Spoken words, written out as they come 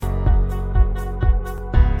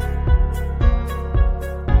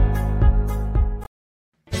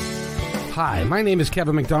Hi, my name is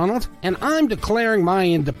Kevin McDonald, and I'm declaring my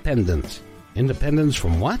independence. Independence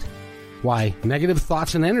from what? Why, negative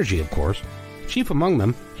thoughts and energy, of course. Chief among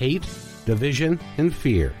them, hate, division, and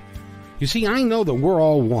fear. You see, I know that we're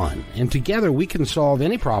all one, and together we can solve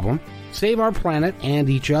any problem, save our planet and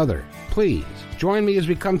each other. Please, join me as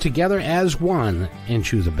we come together as one and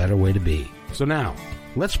choose a better way to be. So now,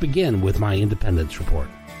 let's begin with my Independence Report.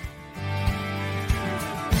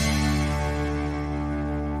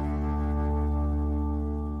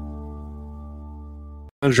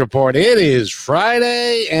 Report. It is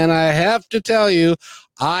Friday, and I have to tell you,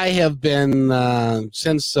 I have been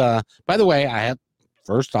by the way, I have,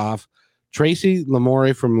 first off, Tracy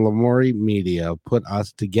Lamori from Lamori Media put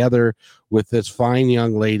us together with this fine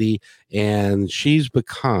young lady, and she's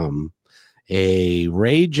become a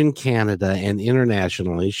rage in Canada and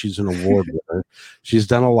internationally. She's an award winner. She's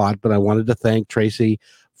done a lot, but I wanted to thank Tracy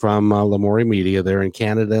from Lamori Media. They're in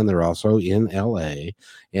Canada, and they're also in LA.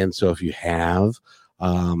 And so if you have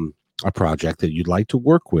a project that you'd like to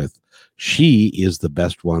work with, she is the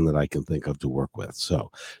best one that I can think of to work with. So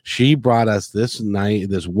she brought us this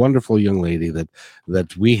wonderful young lady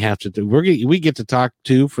that we have to do. We get to talk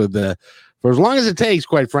to for as long as it takes,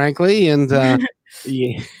 quite frankly. And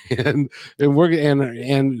yeah, and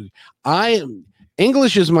I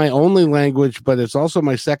English is my only language, but it's also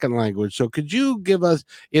my second language. So could you give us?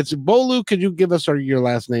 It's Bolu. Could you give us your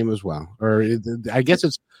last name as well? Or I guess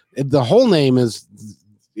it's the whole name is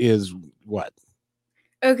what?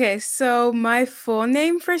 Okay, so my full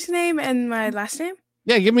name, first name, and my last name?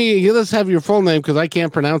 Yeah, let's have your full name because I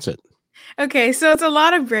can't pronounce it. Okay, so it's a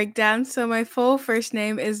lot of breakdowns. So my full first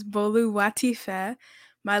name is Boluwatife.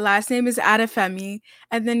 My last name is Adefemi.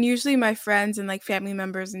 And then usually my friends and like family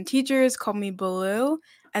members and teachers call me Bolu.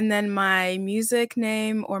 And then my music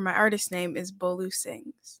name or my artist name is Bolu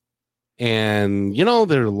Sings. And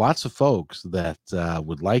there are lots of folks that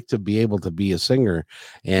would like to be able to be a singer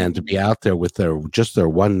and to be out there with their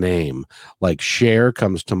one name. Like Cher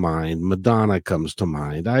comes to mind, Madonna comes to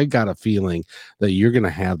mind. I got a feeling that you're going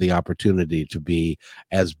to have the opportunity to be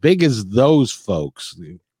as big as those folks.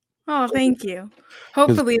 Oh, thank you.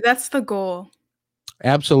 Hopefully that's the goal.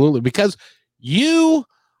 Absolutely, because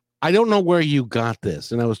I don't know where you got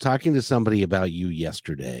this. And I was talking to somebody about you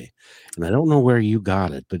yesterday, and I don't know where you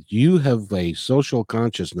got it, but you have a social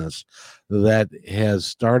consciousness that has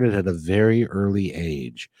started at a very early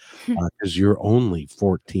age because you're only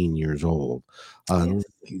 14 years old. Yes.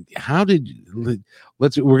 How did we're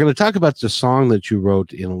going to talk about the song that you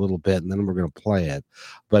wrote in a little bit, and then we're going to play it.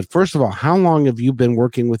 But first of all, how long have you been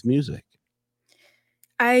working with music?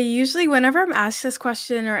 I usually, whenever I'm asked this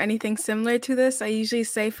question or anything similar to this, I usually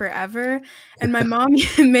say forever. And my mom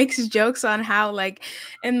makes jokes on how, like,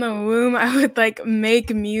 in the womb, I would like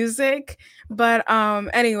make music. But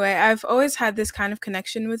anyway, I've always had this kind of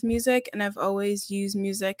connection with music, and I've always used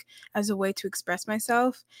music as a way to express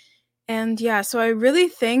myself. And yeah, so I really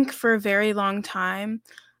think for a very long time,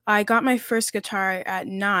 I got my first guitar at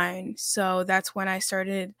 9. So that's when I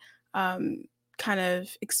started um, kind of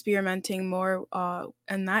experimenting more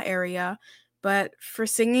in that area. But for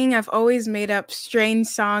singing, I've always made up strange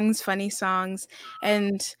songs, funny songs.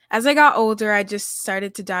 And as I got older, I just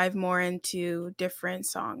started to dive more into different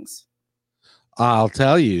songs. I'll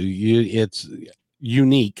tell you, it's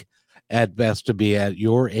unique at best to be at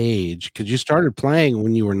your age because you started playing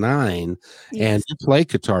when you were 9, and Yes. you play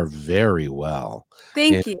guitar very well.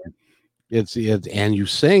 And Thank you. and you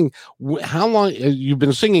sing. How long you've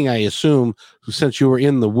been singing? I assume since you were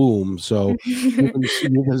in the womb. So you've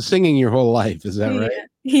been singing your whole life. Is that right?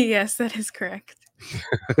 Yeah. Yes, that is correct.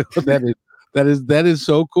 that is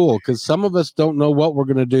so cool because some of us don't know what we're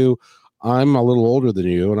going to do. I'm a little older than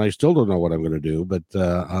you, and I still don't know what I'm going to do. But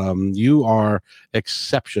you are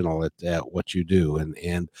exceptional at what you do.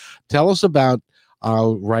 And tell us about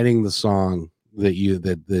writing the song that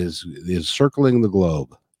is circling the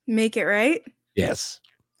globe. Make It Right? Yes.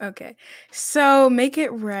 Okay. So Make It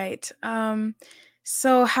Right.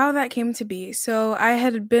 So how that came to be. So I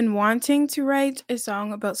had been wanting to write a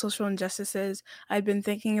song about social injustices. I'd been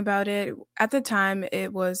thinking about it. At the time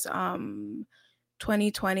it was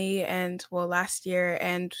 2020 and well last year,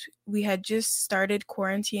 and we had just started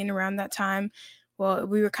quarantine around that time. Well,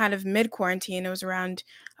 we were kind of mid quarantine. It was around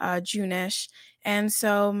June-ish. And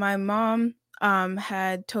so my mom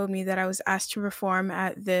had told me that I was asked to perform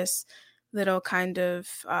at this little kind of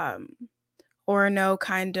or no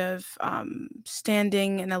kind of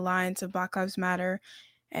standing in alliance of Black Lives Matter.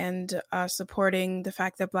 and supporting the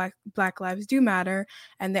fact that Black lives do matter.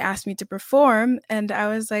 And they asked me to perform, and I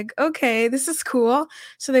was like, okay, this is cool.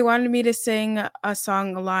 So they wanted me to sing a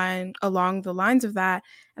song along the lines of that.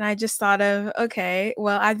 And I just thought of, okay,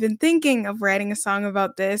 well, I've been thinking of writing a song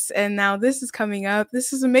about this, and now this is coming up.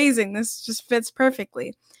 This is amazing. This just fits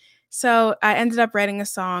perfectly. So I ended up writing a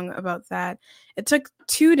song about that. It took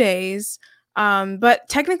 2 days, but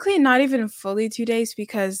technically not even fully 2 days,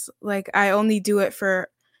 because like I only do it for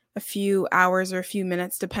a few hours or a few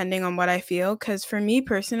minutes depending on what I feel. Because for me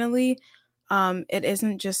personally, it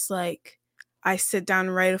isn't just like I sit down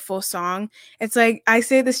and write a full song. It's like I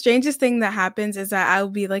say the strangest thing that happens is that I'll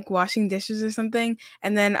be like washing dishes or something,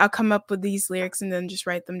 and then I'll come up with these lyrics and then just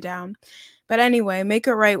write them down. But anyway, Make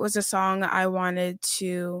It Right was a song I wanted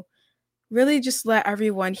to really just let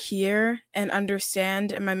everyone hear and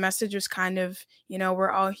understand. And my message was kind of,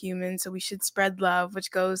 we're all human, so we should spread love,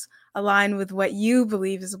 which goes align with what you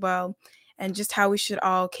believe as well, and just how we should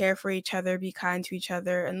all care for each other, be kind to each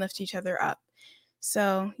other, and lift each other up.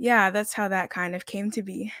 So, yeah, that's how that kind of came to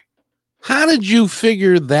be. How did you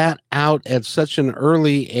figure that out at such an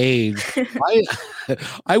early age? I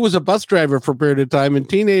I was a bus driver for a period of time, and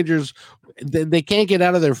teenagers they can't get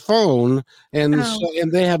out of their phone, and Oh.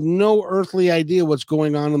 and they have no earthly idea what's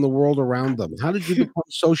going on in the world around them. How did you become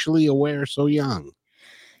socially aware so young?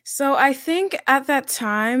 So I think at that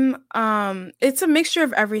time, it's a mixture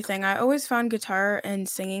of everything. I always found guitar and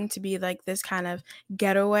singing to be like this kind of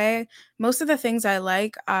getaway. Most of the things I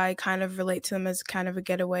like, I kind of relate to them as kind of a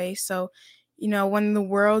getaway. So, when the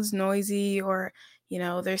world's noisy or,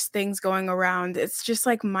 there's things going around, it's just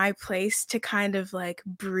like my place to kind of like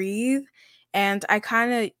breathe. And I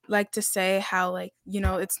kind of like to say how, like,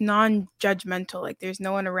 it's non judgmental. Like, there's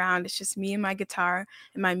no one around. It's just me and my guitar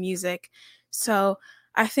and my music. So,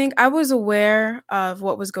 I think I was aware of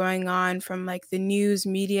what was going on from like the news,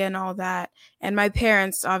 media, and all that. And my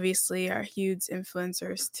parents obviously are huge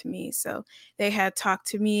influencers to me. So they had talked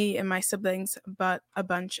to me and my siblings about a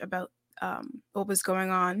bunch about what was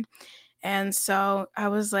going on. And so I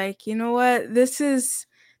was like, you know what? This is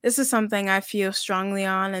something I feel strongly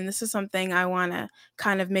on, and this is something I want to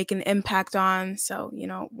kind of make an impact on. So,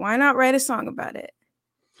 why not write a song about it?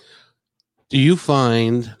 Do you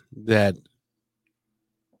find that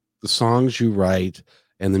the songs you write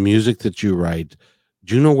and the music that you write,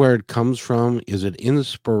 do you know where it comes from? Is it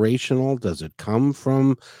inspirational? Does it come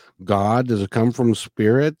from God? Does it come from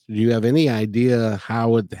spirit? Do you have any idea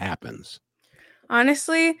how it happens?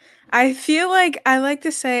 Honestly, I feel like I like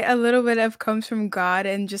to say a little bit of comes from God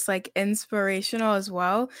and just like inspirational as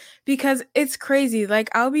well, because it's crazy. Like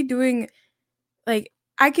I'll be doing like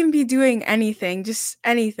I can be doing anything, just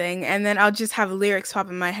anything, and then I'll just have lyrics pop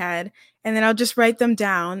in my head, and then I'll just write them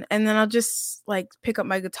down, and then I'll just like pick up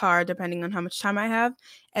my guitar depending on how much time I have,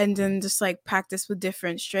 and then just like practice with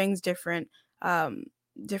different strings, um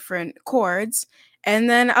different chords, and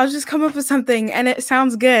then I'll just come up with something and it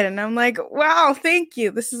sounds good, and I'm like, "Wow, thank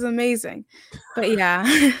you. This is amazing." But yeah,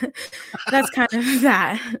 that's kind of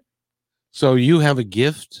that. So you have a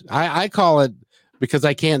gift. I call it, because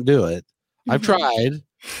I can't do it. I've Mhm. tried.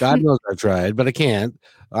 God knows I've tried, but I can't.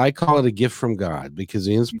 I call it a gift from God, because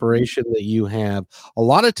the Mhm. inspiration that you have, a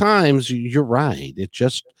lot of times you're right. It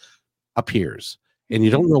just appears, and you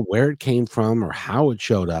don't Mhm. know where it came from or how it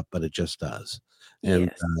showed up, but it just does. And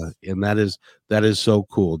Yes. and that is so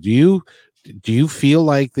cool. Do you feel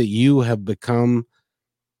like that you have become,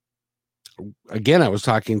 again, I was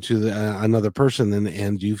talking to another person,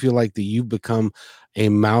 and do you feel like that you've become a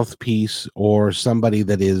mouthpiece or somebody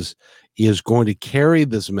that is going to carry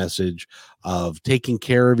this message of taking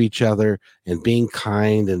care of each other and being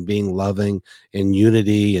kind and being loving and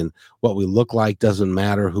unity, and what we look like doesn't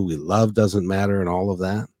matter, who we love doesn't matter, and all of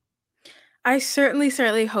that? I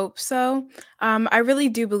certainly hope so. I really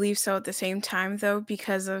do believe so at the same time, though,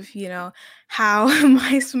 because of, how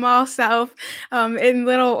my small self in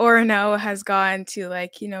Little Orono has gone to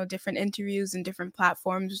like, different interviews and different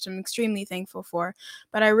platforms, which I'm extremely thankful for.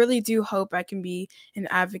 But I really do hope I can be an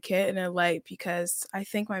advocate and a light, because I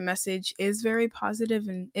think my message is very positive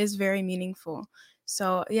and is very meaningful.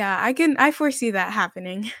 So yeah, I foresee that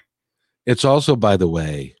happening. It's also, by the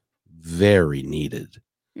way, very needed.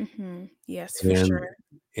 Yes, for and sure.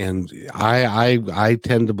 and I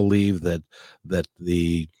tend to believe that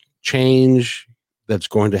the change that's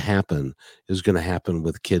going to happen is going to happen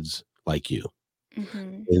with kids like you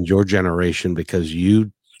Hmm. and your generation, because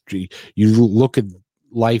you look at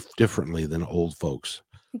life differently than old folks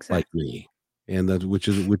like Exactly. me, and that which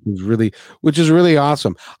is really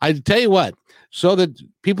awesome. I tell you what, so that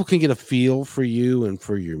people can get a feel for you and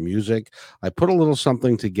for your music, I put a little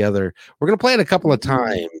something together. We're going to play it a couple of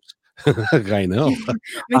times. I know. I'm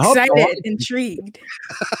I hope you like excited, intrigued.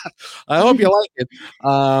 I hope you like it.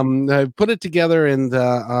 I put it together, and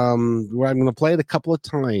I'm going to play it a couple of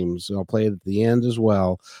times. I'll play it at the end as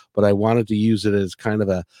well, but I wanted to use it as kind of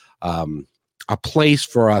a place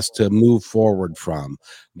for us to move forward from,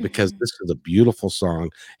 because this is a beautiful song,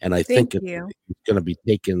 and I think it's going to be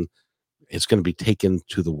taken. It's going to be taken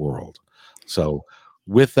to the world. So,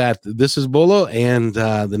 with that, this is Bolo, and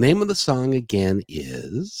the name of the song again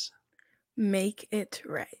is Make It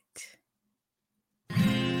Right.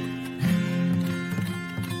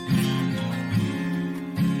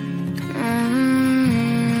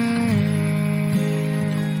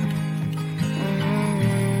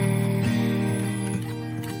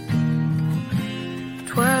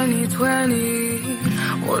 2020,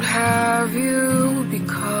 what have you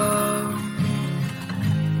become?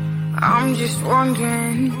 I'm just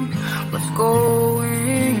wondering what's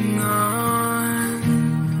going on.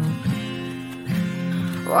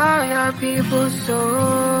 Why are people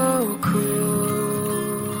so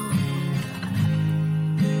cruel?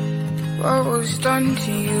 What was done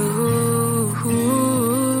to you?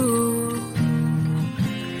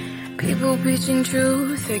 People preaching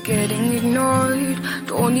truth, they're getting ignored.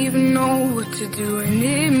 Don't even know what to do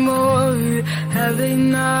anymore. Have they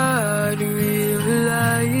not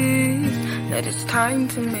realized that it's time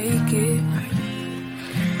to make it right?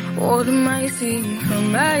 What am I seeing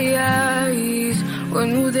from my eyes?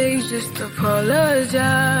 When will they just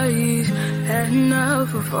apologize? Had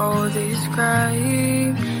enough of all this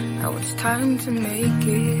crime. Now it's time to make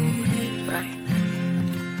it right.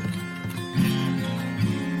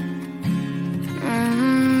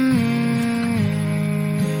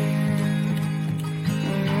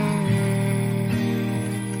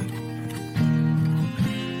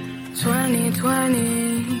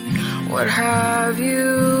 2020, what have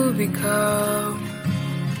you become?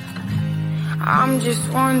 I'm just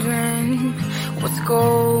wondering what's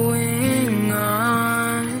going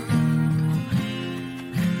on.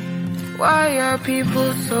 Why are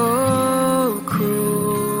people so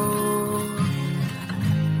cruel?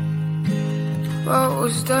 What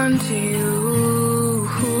was done to you?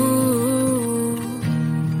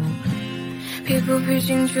 People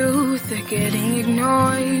preaching truth, they're getting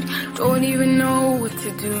ignored. Don't even know what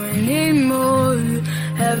to do anymore.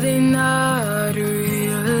 Have they not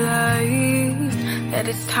realized that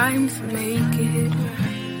it's time to make it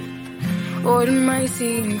right? What am I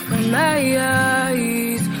seeing from my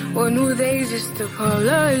eyes? When will they just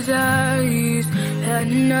apologize? Had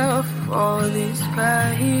enough of all this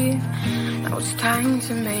pride. Now it's time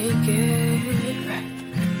to make it right.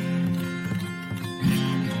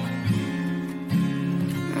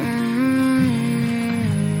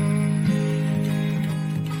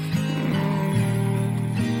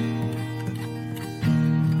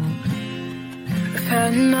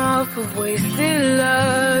 Had enough of wasted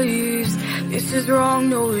lives. This is wrong,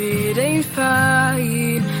 no it ain't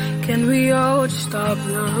fine. Can we all just stop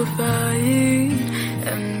the fight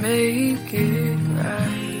and make it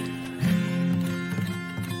right?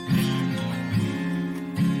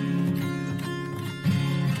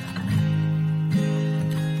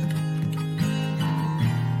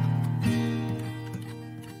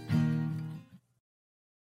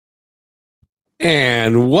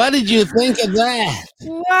 And what did you think of that?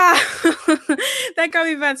 Wow. That got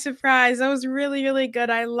me by surprise. That was really, really good.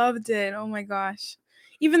 I loved it. Oh my gosh.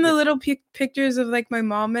 Even the little pictures of like my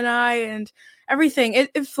mom and I and everything,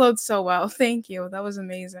 it flowed so well. Thank you. That was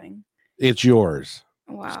amazing. It's yours.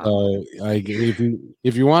 Wow. So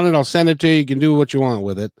if you want it, I'll send it to you. You can do what you want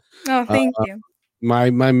with it. Oh, thank you. My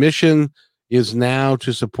mission is now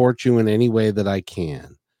to support you in any way that I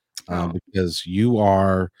can, because you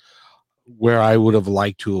are where I would have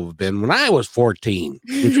liked to have been when I was 14,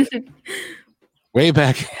 way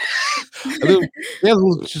back.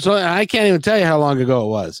 So I can't even tell you how long ago it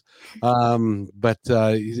was. But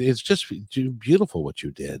it's just beautiful what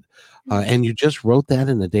you did. And you just wrote that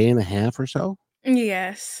in a day and a half or so?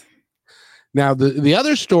 Yes. Now, the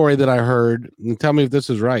other story that I heard, and tell me if this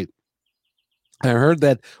is right. I heard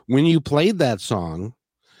that when you played that song,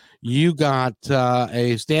 you got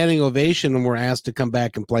a standing ovation and were asked to come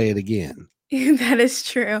back and play it again. That is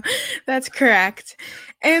true. That's correct.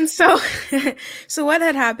 And so so what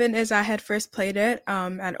had happened is I had first played it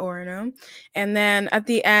at Orono, and then at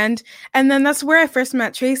the end, and then that's where I first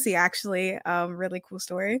met Tracy actually. Really cool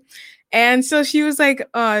story. And so she was like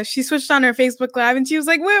she switched on her Facebook Live and she was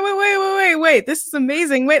like, "Wait, this is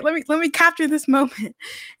amazing. Wait, let me capture this moment."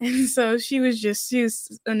 And so she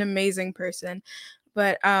was an amazing person.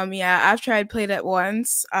 But yeah, after I'd played it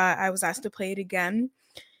once, I was asked to play it again,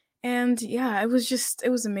 and yeah, it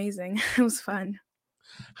was amazing. It was fun.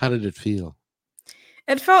 How did it feel?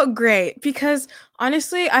 It felt great because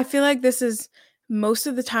honestly, I feel like this is most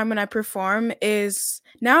of the time when I perform is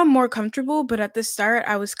now I'm more comfortable, but at the start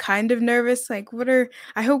I was kind of nervous. Like,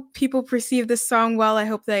 I hope people perceive this song well. I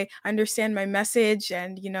hope they understand my message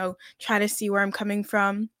and, try to see where I'm coming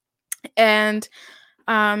from. And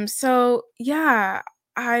so yeah,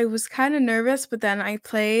 I was kind of nervous, but then I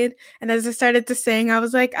played, and as I started to sing, I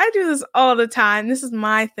was like, I do this all the time. This is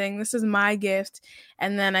my thing. This is my gift.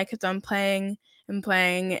 And then I kept on playing and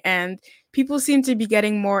playing, and people seem to be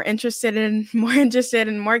getting more interested and more interested,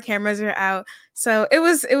 and more cameras are out. So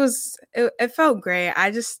it felt great. I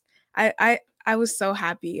was so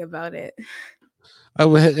happy about it.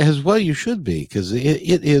 Oh, as well you should be, because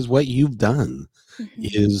it is what you've done. Mhm.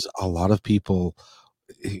 Is a lot of people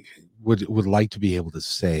eh, would like to be able to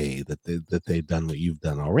say that they've done what you've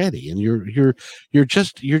done already, and you're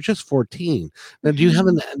just 14. Now,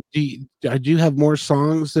 Mhm. do you have more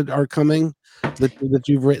songs that are coming that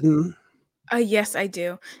you've written? Yes, I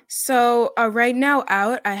do. So right now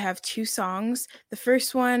out, I have two songs. The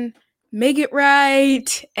first one, "Make It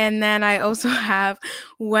Right," and then I also have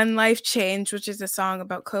 "When Life Changed," which is a song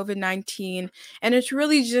about COVID-19, and it's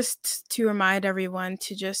really just to remind everyone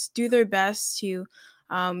to just do their best to,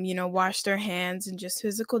 wash their hands and just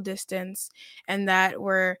physical distance, and that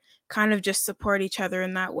we're kind of just support each other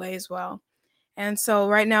in that way as well. And so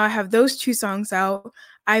right now I have those two songs out.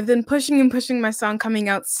 I've been pushing and pushing my song coming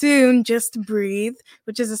out soon, "Just Breathe,"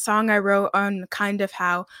 which is a song I wrote on kind of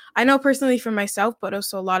how I know personally for myself, but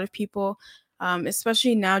also a lot of people,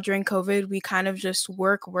 especially now during COVID, we kind of just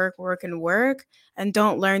work, work, work, and work, and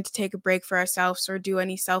don't learn to take a break for ourselves or do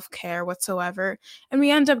any self care whatsoever. And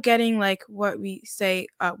we end up getting like what we say,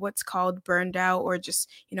 what's called burned out or just,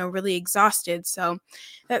 really exhausted. So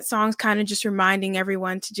that song's kind of just reminding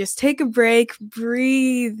everyone to just take a break,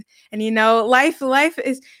 breathe. And life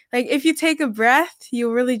is like if you take a breath,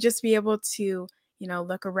 you'll really just be able to,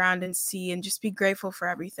 look around and see and just be grateful for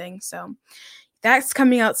everything. So that's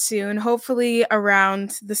coming out soon, hopefully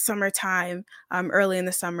around the summertime, early in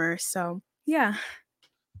the summer. So yeah.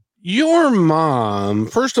 Your mom,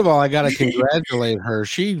 first of all, I got to congratulate her.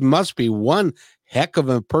 She must be one heck of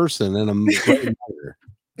a person and a great mother.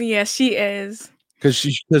 Yeah, she is.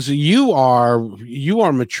 Because you are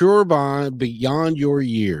mature beyond your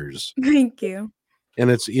years, Thank you. and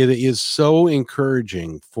it is so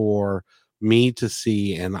encouraging for me to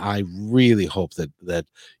see, and I really hope that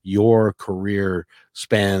your career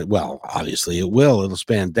span, well, obviously it'll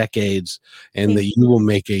span decades, and that Thank you you. will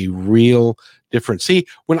make a real difference. See,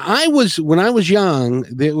 when I was young,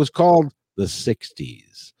 it was called the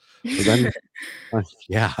 60s, because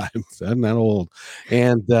yeah, I'm that old.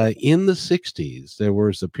 And in the 60s, there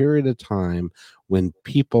was a period of time when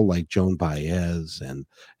people like Joan Baez and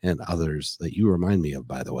others that you remind me of,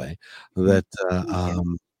 by the way, that Thank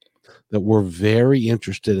you. that were very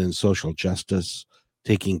interested in social justice,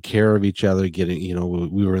 taking care of each other, getting,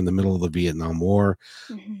 we were in the middle of the Vietnam War.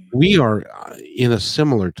 Mhm. We are in a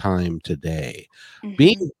similar time today.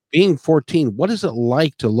 Being Mhm. being 14, what is it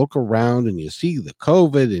like to look around and you see the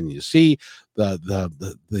COVID and you see the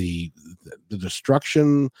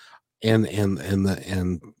destruction and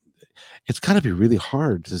it's got to be really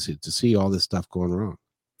hard to see all this stuff going wrong.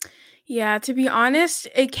 Yeah, to be honest,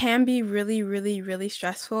 it can be really, really, really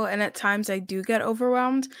stressful. And at times I do get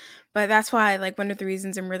overwhelmed. But that's why, like, one of the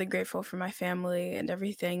reasons I'm really grateful for my family and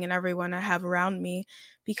everything and everyone I have around me,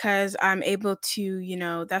 because I'm able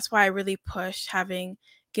to, that's why I really push having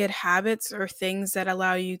good habits or things that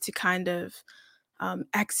allow you to kind of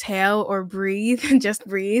exhale or breathe, just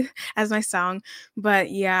breathe as my song.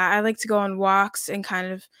 But yeah, I like to go on walks and kind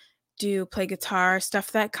of play guitar,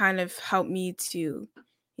 stuff that kind of help me to,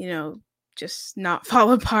 you know, just not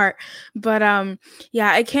fall apart. But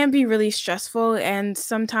yeah, it can be really stressful and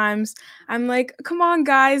sometimes I'm like, come on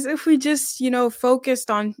guys, if we just, focused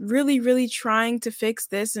on really really trying to fix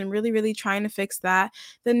this and really really trying to fix that,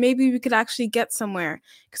 then maybe we could actually get somewhere.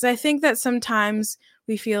 Cuz I think that sometimes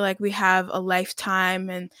we feel like we have a lifetime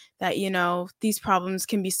and that, these problems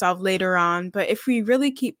can be solved later on. But if we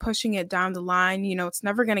really keep pushing it down the line, it's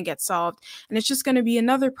never going to get solved. And it's just going to be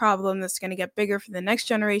another problem that's going to get bigger for the next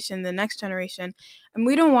generation, the next generation. And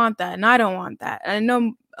we don't want that. And I don't want that. And I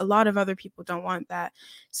know a lot of other people don't want that.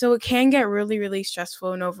 So it can get really, really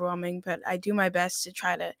stressful and overwhelming. But I do my best to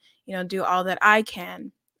try to, do all that I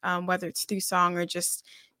can, whether it's through song or just,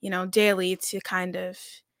 daily to kind of,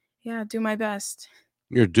 do my best.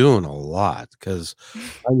 You're doing a lot because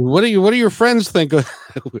what do your friends think of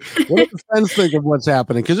what do your friends think of what's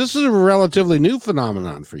happening? Because this is a relatively new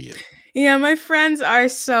phenomenon for you. Yeah, my friends are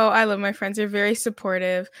I love my friends. They're very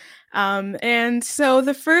supportive. And so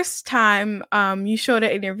the first time you showed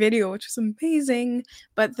it in your video, which was amazing,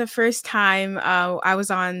 but the first time I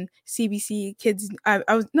was on CBC Kids,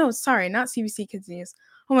 sorry, not CBC Kids News.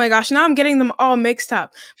 Oh my gosh, now I'm getting them all mixed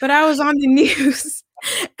up. But I was on the news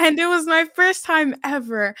and it was my first time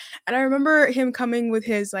ever. And I remember him coming with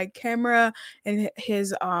his like camera and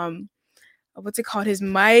his what's it called, his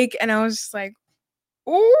mic, and I was just like,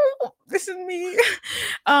 oh, this is me.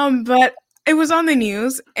 But it was on the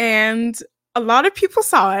news and a lot of people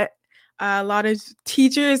saw it. A lot of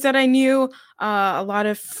teachers that I knew, a lot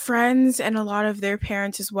of friends, and a lot of their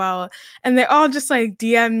parents as well. And they all just like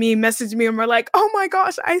DM me, message me, and were like, oh my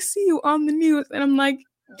gosh, I see you on the news. And I'm like,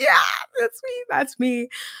 yeah, that's me.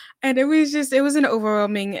 And it was an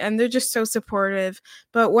overwhelming, and they're just so supportive.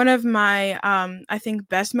 But one of my, I think,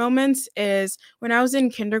 best moments is when I was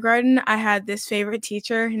in kindergarten, I had this favorite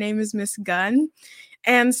teacher. Her name is Miss Gunn.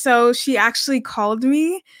 And so she actually called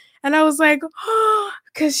me and I was like, oh,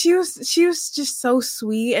 because she was just so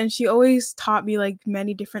sweet. And she always taught me like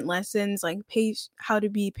many different lessons, like how to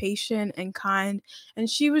be patient and kind. And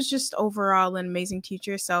she was just overall an amazing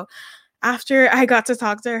teacher. So after I got to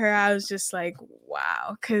talk to her, I was just like,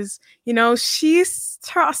 wow, because, she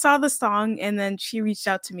saw the song and then she reached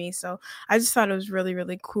out to me. So I just thought it was really,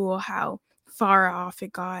 really cool how far off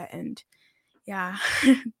it got. And yeah.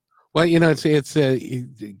 Well, it's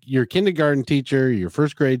your kindergarten teacher, your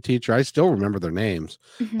first grade teacher. I still remember their names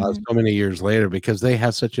so many years later because they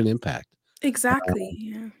have such an impact. Exactly.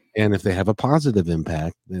 Yeah. And if they have a positive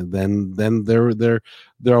impact, then they're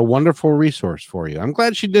a wonderful resource for you. I'm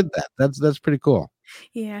glad she did that. That's pretty cool.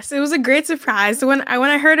 Yes, it was a great surprise. So when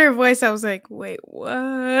I heard her voice, I was like, wait,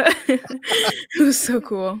 what? It was so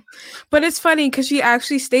cool. But it's funny because she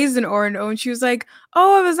actually stays in Orono, and she was like,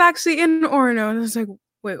 oh, I was actually in Orono. And I was like,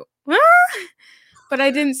 wait, what? But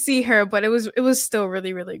I didn't see her, but it was still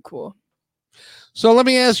really, really cool. So let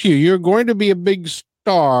me ask you, you're going to be a big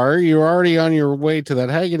star. You're already on your way to that.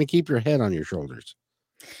 How are you going to keep your head on your shoulders?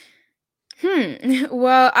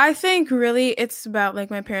 Well, I think really it's about, like,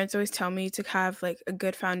 my parents always tell me to have like a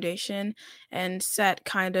good foundation and set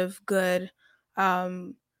kind of good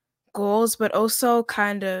um goals, but also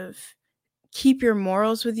kind of keep your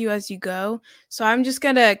morals with you as you go. So I'm just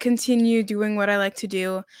going to continue doing what I like to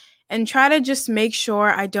do and try to just make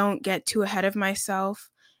sure I don't get too ahead of myself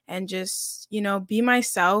and just, be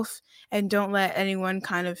myself and don't let anyone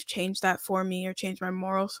kind of change that for me or change my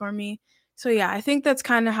morals for me. So yeah, I think that's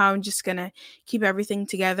kind of how I'm just going to keep everything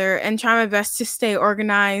together and try my best to stay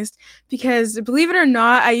organized because believe it or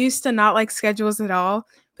not, I used to not like schedules at all.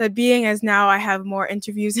 But being as now I have more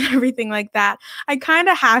interviews and everything like that, I kind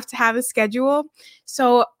of have to have a schedule.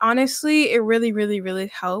 So honestly, it really, really, really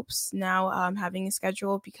helps now having a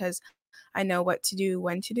schedule because I know what to do,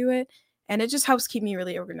 when to do it. And it just helps keep me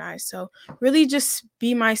really organized. So really just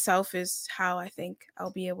be myself is how I think I'll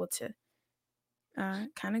be able to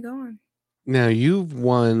kind of go on. Now, you've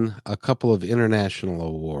won a couple of international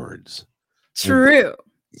awards. True.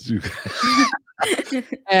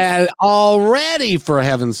 And already, for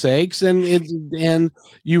heaven's sakes, and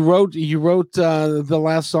you wrote the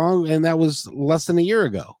last song, and that was less than a year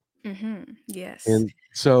ago. Yes. And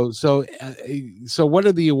so what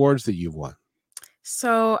are the awards that you've won?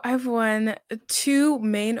 So I've won 2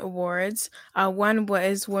 main awards. One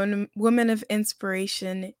was Woman of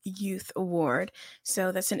Inspiration Youth Award.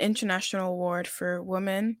 So that's an international award for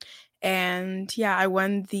women. And yeah, I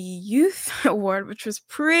won the Youth Award, which was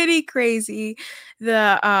pretty crazy.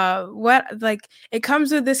 It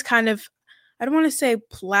comes with this kind of, I don't want to say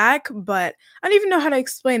plaque, but I don't even know how to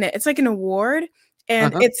explain it. It's like an award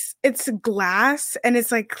and it's glass and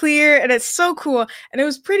it's like clear and it's so cool and it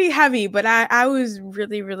was pretty heavy, but I was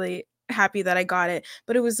really, really happy that I got it.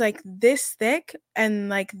 But it was like this thick and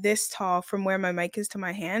like this tall from where my mic is to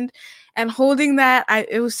my hand, and holding that,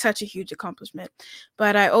 it was such a huge accomplishment.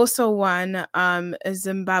 But I also won a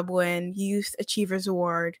Zimbabwean Youth Achievers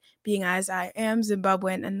Award, being as I am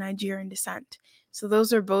Zimbabwean and Nigerian descent. So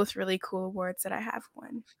those are both really cool awards that I have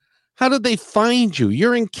won. How did they find you?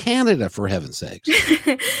 You're in Canada, for heaven's sakes.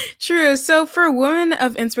 True. So for Women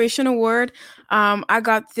of Inspiration Award, I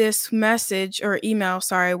got this message or email,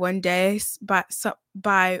 sorry, one day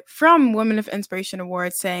from Women of Inspiration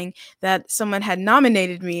Award saying that someone had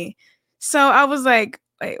nominated me. So I was like,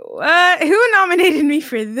 wait, what? Who nominated me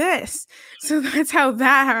for this? So that's how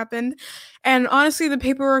that happened. And honestly, the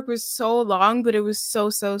paperwork was so long, but it was so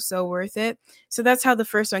worth it. So that's how the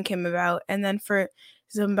first one came about. And then for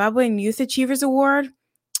Zimbabwean Youth Achievers Award,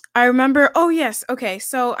 I remember, oh yes, okay.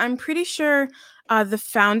 So I'm pretty sure the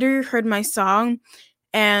founder heard my song,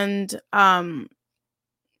 and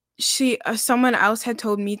someone else had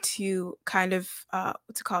told me to kind of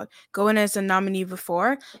what's it called, go in as a nominee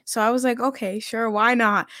before. So I was like, okay, sure, why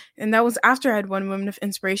not? And that was after I had won Women of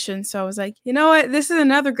Inspiration. So I was like, you know what, this is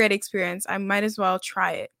another great experience. I might as well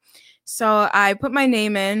try it. So I put my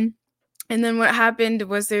name in. And then what happened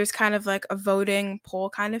was there's kind of like a voting poll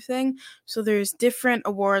kind of thing. So there's different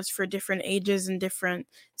awards for different ages and different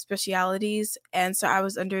specialities. And so I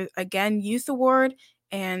was under, again, Youth Award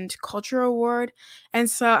and Culture Award. And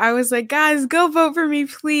so I was like, guys, go vote for me,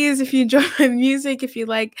 please. If you enjoy my music, if you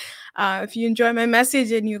enjoy my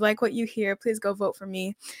message and you like what you hear, please go vote for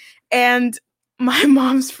me. And my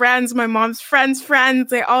mom's friends,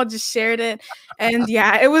 they all just shared it. And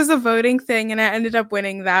yeah, it was a voting thing and I ended up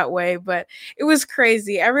winning that way, but it was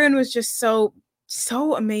crazy. Everyone was just so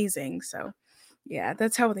amazing. So yeah,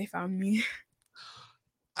 that's how they found me.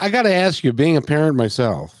 I got to ask you, being a parent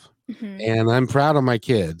myself, and I'm proud of my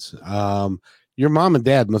kids. Your mom and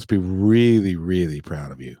dad must be really, really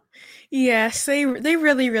proud of you. Yes, they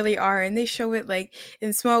really, really are. And they show it like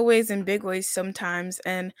in small ways and big ways sometimes.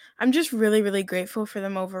 And I'm just really, really grateful for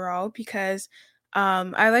them overall because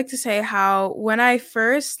I like to say how when I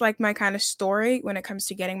first, like my kind of story when it comes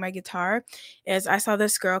to getting my guitar is I saw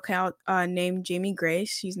this girl named Jamie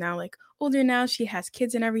Grace. She's now like older now. She has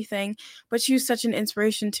kids and everything, but she was such an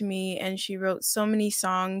inspiration to me. And she wrote so many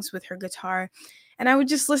songs with her guitar. And I would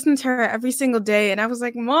just listen to her every single day. And I was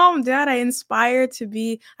like, Mom, Dad, I aspire to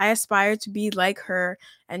be like her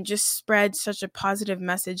and just spread such a positive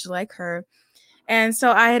message like her. And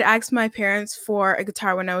so I had asked my parents for a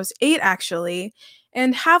guitar when I was 8, actually.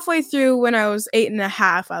 And halfway through, when I was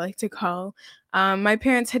 8.5, I like to call, my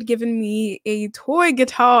parents had given me a toy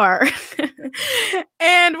guitar.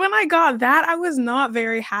 And when I got that, I was not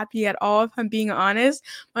very happy at all, if I'm being honest.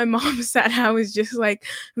 My mom said I was just like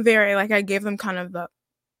I gave them kind of the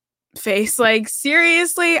face, like,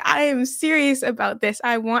 seriously, I am serious about this.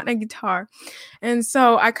 I want a guitar. And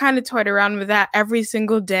so I kind of toyed around with that every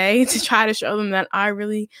single day to try to show them that I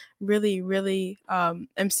really, really, really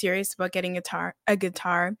am serious about getting a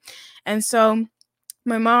guitar. And so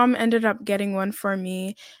my mom ended up getting one for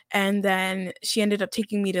me, and then she ended up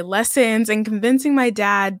taking me to lessons and convincing my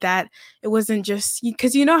dad that it wasn't just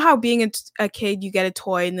because you know how being a kid, you get a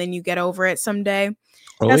toy and then you get over it someday.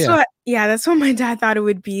 Oh, That's what my dad thought it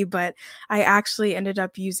would be, but I actually ended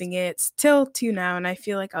up using it still to now, and I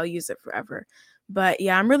feel like I'll use it forever. But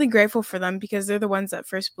yeah, I'm really grateful for them because they're the ones that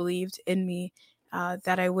first believed in me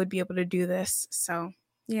that I would be able to do this. So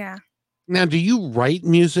yeah. Now, do you write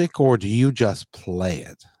music or do you just play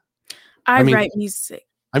it? I write music.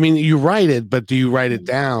 I mean, you write it, but do you write it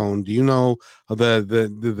down? Do you know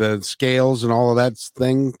the scales and all of that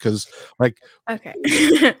thing? Because like, okay,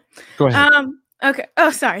 go ahead. Okay.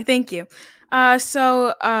 Oh, sorry. Thank you.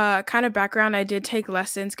 So kind of background, I did take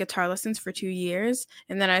guitar lessons for 2 years,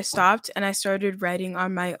 and then I stopped and I started writing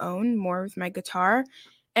on my own more with my guitar.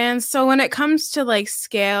 And so when it comes to like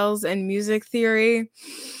scales and music theory,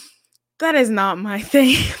 that is not my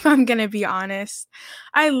thing, if I'm going to be honest.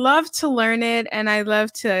 I love to learn it and I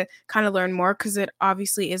love to kind of learn more because it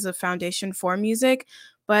obviously is a foundation for music,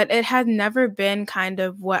 but it had never been kind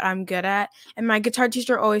of what I'm good at. And my guitar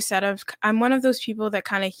teacher always said I'm one of those people that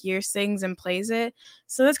kind of hears things and plays it.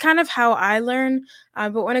 So that's kind of how I learn.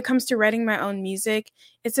 But when it comes to writing my own music,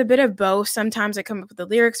 it's a bit of both. Sometimes I come up with the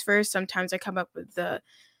lyrics first. Sometimes I come up with the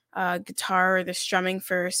guitar or the strumming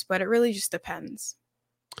first, but it really just depends.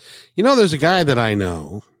 You know, there's a guy that I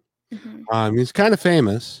know. He's kind of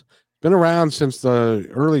famous, been around since the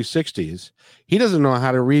early 60s. He doesn't know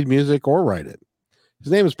how to read music or write it. His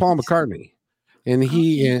name is Paul McCartnney, and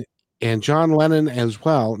he and John Lennon as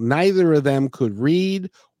well. Neither of them could read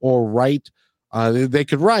or write. They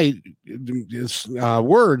could write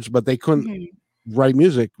words, but they couldn't write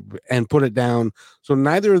music and put it down. So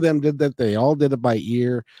neither of them did that. They all did it by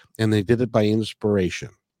ear, and they did it by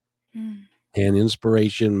inspiration. And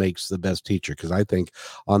inspiration makes the best teacher, because I think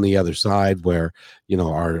on the other side, where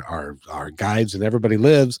our guides and everybody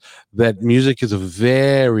lives, that music is a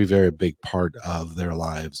very, very big part of their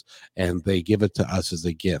lives, and they give it to us as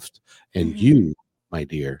a gift. And Mhm. you, my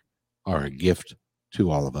dear, are a gift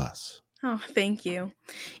to all of us. Oh, thank you.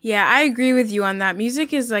 Yeah, I agree with you on that.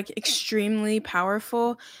 Music is like extremely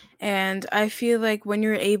powerful. And I feel like when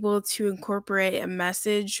you're able to incorporate a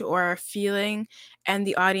message or a feeling and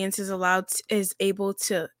the audience is able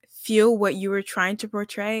to feel what you were trying to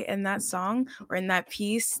portray in that song or in that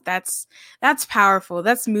piece, that's powerful.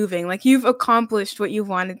 That's moving. Like you've accomplished what you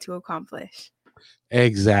wanted to accomplish.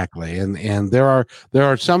 Exactly, and there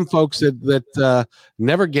are some folks that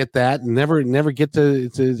never get that, and never get to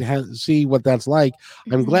see what that's like.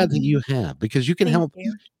 I'm glad Mhm. that you have, because you can Thank help.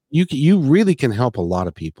 you. You really can help a lot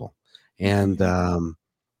of people, and Mhm.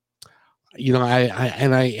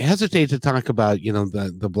 I hesitate to talk about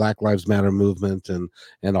the Black Lives Matter movement and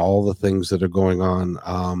all the things that are going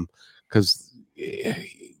on, because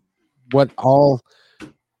what all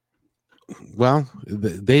well,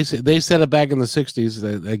 they said it back in the '60s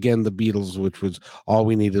that, again, the Beatles, which was all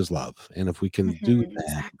we need is love, and if we can Mhm. do that,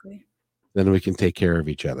 Exactly. then we can take care of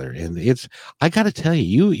each other. And I got to tell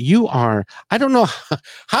you, you are. I don't know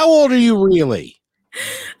how old are you really?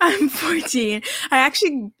 I'm 14. I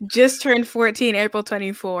actually just turned 14 April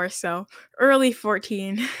 24th, so early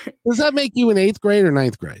 14. Does that make you in eighth grade or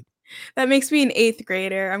ninth grade? That makes me an 8th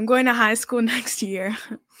grader. I'm going to high school next year.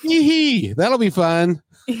 Yee, that'll be fun.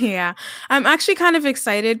 Yeah. I'm actually kind of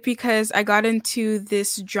excited because I got into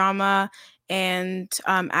this drama and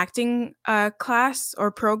acting class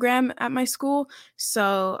or program at my school.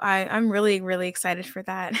 So I'm really, really excited for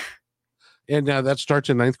that. And that starts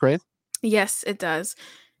in ninth grade. Yes, it does.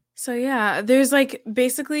 So yeah, there's like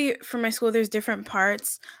basically for my school there's different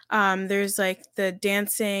parts. There's like the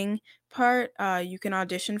dancing part. You can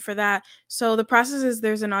audition for that. So the process is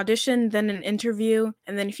there's an audition, then an interview,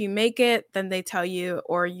 and then if you make it, then they tell you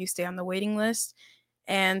or you stay on the waiting list.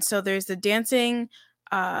 And so there's the dancing,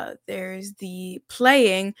 there's the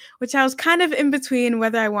playing, which I was kind of in between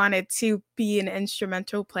whether I wanted to be an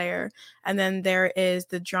instrumental player, and then there is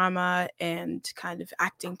the drama and kind of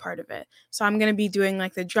acting part of it. So I'm going to be doing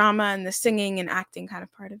like the drama and the singing and acting kind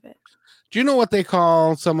of part of it. Do you know what they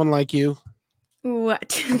call someone like you?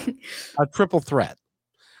 What? A triple threat.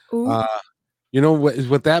 Ooh. Uh, you know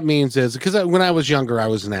what that means is, because when I was younger, I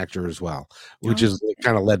was an actor as well, which Oh, is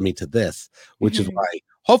kind of led me to this, which is mhm. why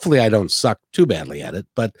hopefully I don't suck too badly at it.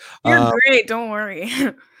 But You're uh, great. Don't worry.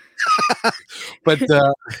 but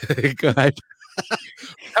go ahead.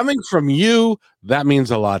 Coming from you, that means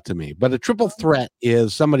a lot to me. But a triple threat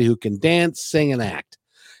is somebody who can dance, sing, and act,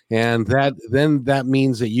 and that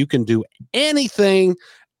means that you can do anything,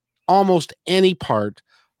 almost any part.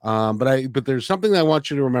 But there's something that I want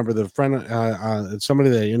you to remember. The friend, somebody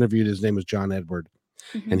that I interviewed, his name is John Edward,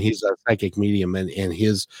 and Mhm. he's a psychic medium, and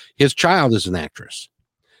his child is an actress.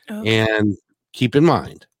 Okay. And keep in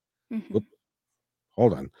mind, Mhm. whoop,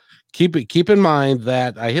 hold on, keep in mind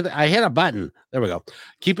that I hit a button. There we go.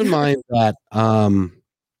 Keep in mind that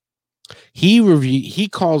he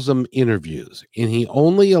calls them interviews, and he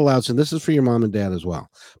only allows, and this is for your mom and dad as well,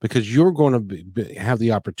 because you're going to have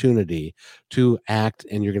the opportunity to act,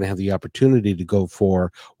 and you're going to have the opportunity to go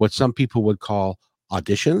for what some people would call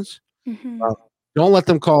auditions. Mhm. uh, don't let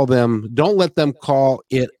them call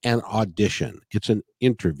it an audition. It's an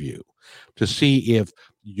interview to see if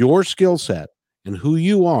your skill set and who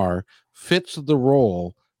you are fits the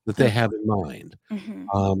role that they Okay. have in mind.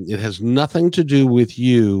 Mhm. It has nothing to do with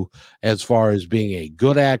you as far as being a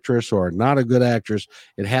good actress or not a good actress.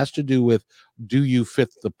 It has to do with, do you fit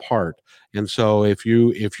the part? And so if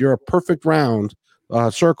you're a perfect round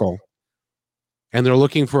circle, and they're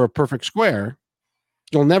looking for a perfect square,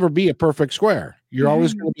 you'll never be a perfect square. You're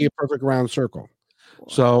always going Mhm. to be a perfect round circle. Wow.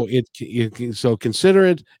 So so consider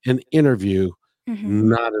it an interview, Mhm.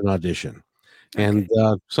 not an audition. Okay. And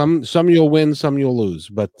some you'll win, some you'll lose,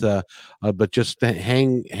 but just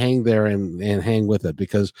hang there and hang with it,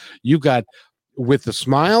 because you got, with the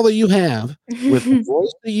smile that you have, with the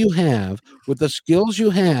voice that you have, with the skills you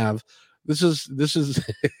have. This is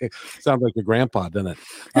sounds like a grandpa, doesn't it?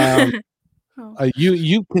 Oh,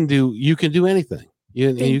 You can do anything.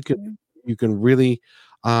 thank You you. can really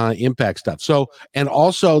impact stuff. So, and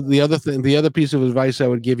also the other piece of advice I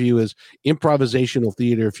would give you is improvisational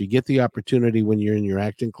theater. If you get the opportunity when you're in your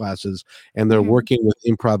acting classes and they're Mhm. working with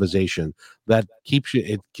improvisation, that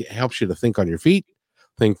helps you to think on your feet,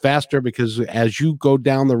 think faster, because as you go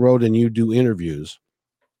down the road and you do interviews,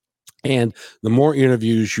 And the more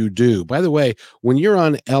interviews you do, by the way, when you're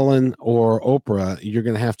on Ellen or Oprah, you're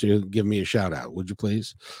going to have to give me a shout out. Would you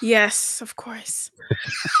please? Yes, of course.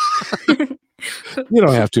 You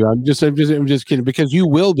don't have to. I'm just kidding because you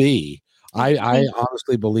will be. I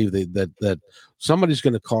honestly believe that somebody's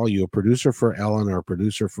going to call you, a producer for Ellen or a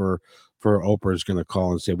producer for Oprah is going to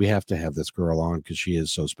call and say, we have to have this girl on because she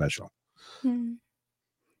is so special. Hmm.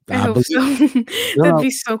 I I hope believe, so. you That'd know, be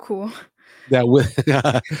so cool. that will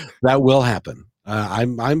that will happen.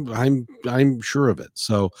 I'm sure of it.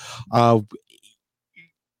 So, uh,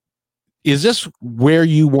 is this where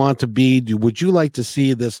you want to be? Would you like to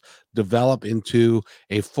see this develop into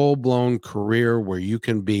a full blown career where you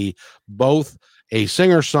can be both a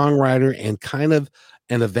singer songwriter and kind of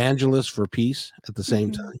an evangelist for peace at the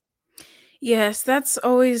same Mhm. time? Yes, that's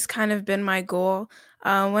always kind of been my goal.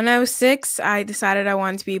 When I was 6, I decided I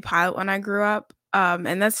wanted to be a pilot when I grew up,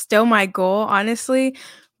 and that's still my goal, honestly.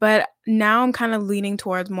 But now I'm kind of leaning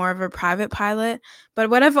towards more of a private pilot. But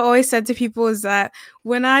what I've always said to people is that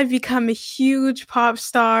when I become a huge pop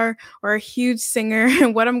star or a huge singer,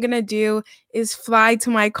 what I'm gonna do is fly to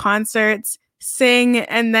my concerts, sing,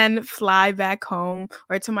 and then fly back home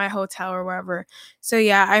or to my hotel or wherever. So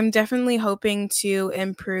yeah, I'm definitely hoping to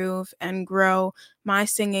improve and grow my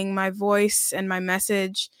singing, my voice, and my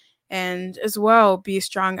message, and as well be a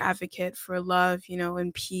strong advocate for love,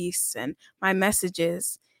 and peace, and my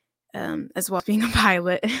messages, as well as being a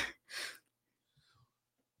pilot.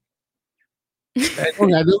 I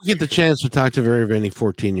don't get the chance to talk to very many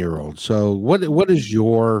 14-year-olds. So, what is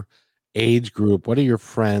your age group? What do your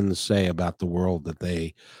friends say about the world that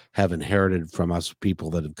they have inherited from us people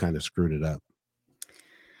that have kind of screwed it up?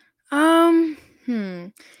 Um, hmm.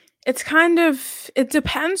 It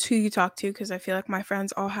depends who you talk to because I feel like my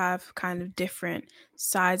friends all have kind of different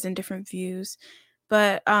sides and different views.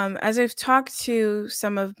 But as I've talked to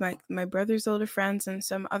some of my brother's older friends and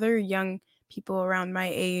some other young people around my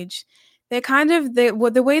age,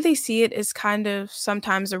 the way they see it is kind of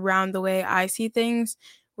sometimes around the way I see things,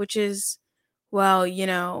 which is, well, what's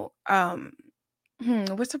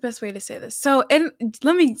the best way to say this? So, and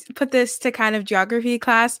let me put this to kind of geography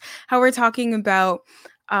class, how we were talking about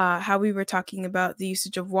the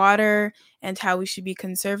usage of water and how we should be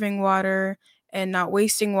conserving water and not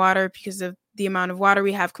wasting water because of the amount of water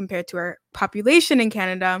we have compared to our population in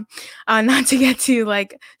Canada. Not to get too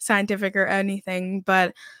like scientific or anything,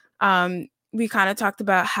 but we kind of talked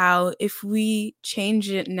about how if we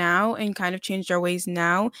change it now and kind of changed our ways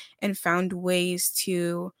now and found ways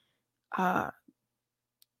to uh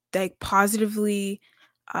like positively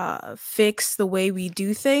fix the way we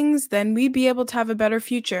do things, then we'd be able to have a better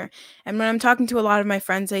future. And when I'm talking to a lot of my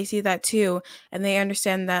friends, they see that too. And they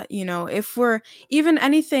understand that, if we're even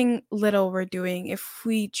anything little we're doing, if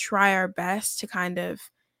we try our best to kind of,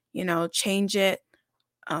 change it,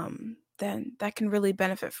 then that can really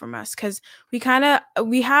benefit from us because we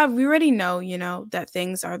already know that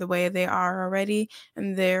things are the way they are already,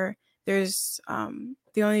 and there's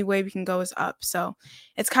the only way we can go is up. So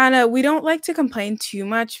it's kind of, we don't like to complain too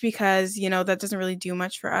much because that doesn't really do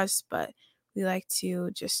much for us, but we like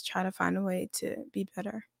to just try to find a way to be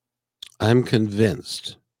better. I'm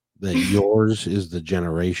convinced that yours is the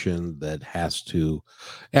generation that has to,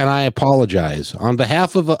 and I apologize on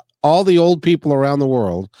behalf of all the old people around the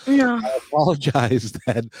world. Yeah. I apologize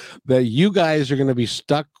that you guys are going to be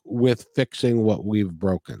stuck with fixing what we've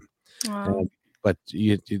broken. Wow. Um, but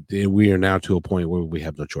we are now to a point where we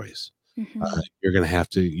have no choice. Hmm. You're going to have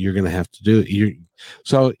to. You're going to have to do it.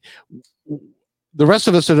 So the rest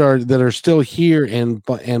of us that are still here and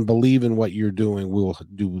believe in what you're doing, we will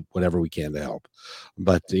do whatever we can to help.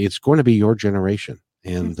 But it's going to be your generation,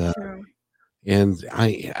 and That's true.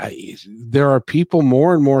 there are people,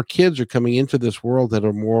 more and more kids are coming into this world that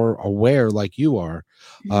are more aware, like you are.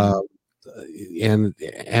 Uh, Mhm. and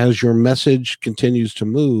as your message continues to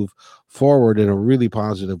move forward in a really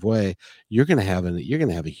positive way, you're going to have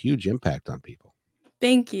a huge impact on people.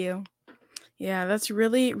 Thank you. Yeah, that's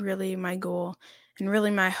really, really my goal, and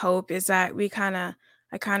really my hope is that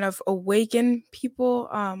I kind of awaken people,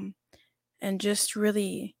 and just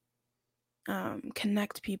really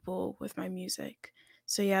connect people with my music.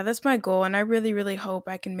 So yeah, that's my goal, and I really, really hope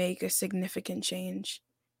I can make a significant change.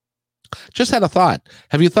 Just had a thought.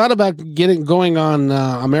 Have you thought about getting going on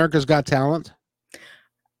America's Got Talent?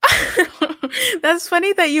 That's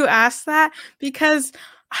funny that you asked that because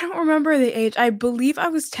I don't remember the age. I believe I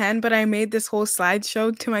was 10, but I made this whole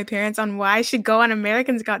slideshow to my parents on why I should go on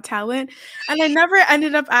Americans Got Talent. And I never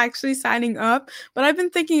ended up actually signing up, but I've been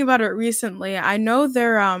thinking about it recently. I know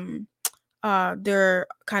their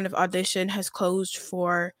kind of audition has closed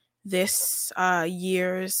for this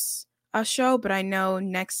year's show, but I know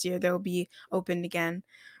next year they'll be opened again.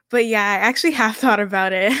 But yeah, I actually have thought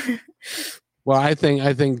about it. Well, I think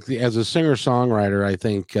as a singer songwriter, I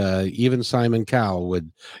think even Simon Cowell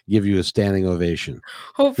would give you a standing ovation.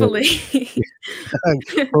 for, Hopefully.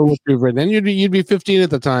 for what you've written. And you'd be 15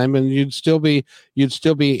 at the time, and you'd still be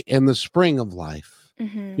in the spring of life.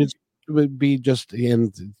 Hmm. You'd would be just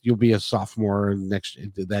in. You'll be a sophomore next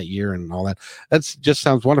that year, and all that. That's just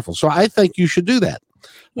sounds wonderful. So I think you should do that.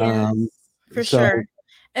 Yes, Um, for so sure.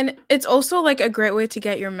 And it's also like a great way to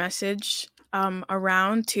get your message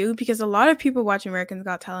around too, because a lot of people watch Americans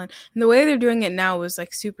Got Talent, and the way they're doing it now was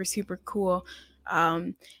like super super cool.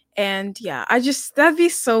 Um, and yeah, I just that'd be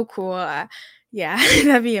so cool. Yeah,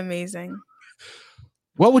 that'd be amazing.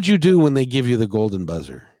 what would you do when they give you the golden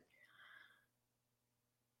buzzer?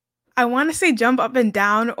 I want to say jump up and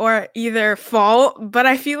down or either fall, but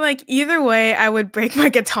I feel like either way I would break my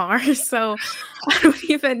guitar. So I don't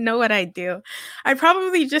even know what I'd do. I'd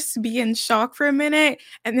probably just be in shock for a minute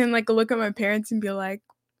and then like look at my parents and be like,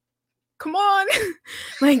 come on.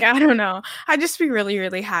 Like, I don't know. I'd just be really,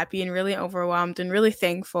 really happy and really overwhelmed and really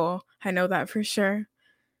thankful. I know that for sure.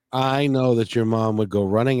 I know that your mom would go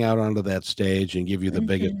running out onto that stage and give you the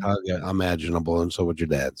biggest Mhm. hug imaginable, and so would your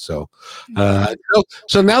dad. So, Yeah.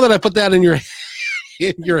 so now that I put that in your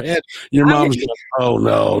in your head, your I'm, mom's going, "Oh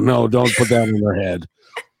no, no, don't put that in her head."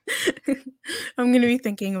 I'm going to be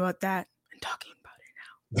thinking about that and talking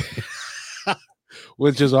about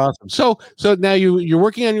Which is awesome. So now you're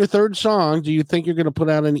working on your third song. Do you think you're going to put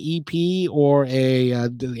out an EP or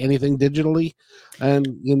anything digitally, and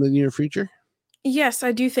in the near future? Yes,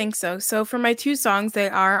 I do think so. So for my 2 songs, they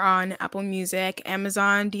are on Apple Music,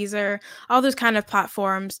 Amazon, Deezer, all those kind of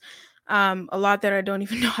platforms. A lot that I don't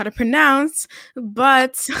even know how to pronounce,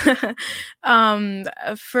 but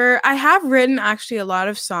for I have written actually a lot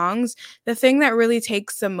of songs. The thing that really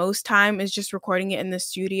takes the most time is just recording it in the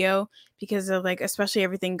studio because of like especially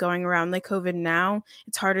everything going around like COVID now,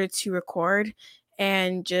 it's harder to record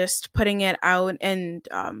and just putting it out and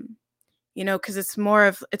because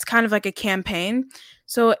it's kind of like a campaign.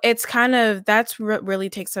 So it's kind of that's what really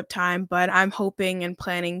takes up time. But I'm hoping and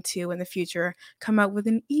planning to in the future come out with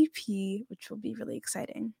an EP, which will be really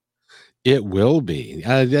exciting. It will be.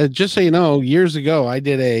 Just so you know, years ago, I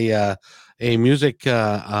did a music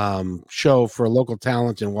show for a local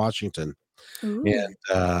talent in Washington, and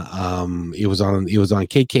Ooh. it was on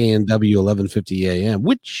KKNW 1150 AM,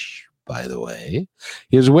 which, by the way,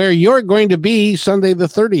 is where you're going to be Sunday the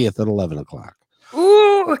 30th at 11 o'clock.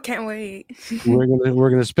 Ooh, I can't wait. We're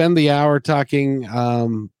gonna spend the hour talking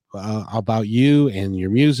about you and your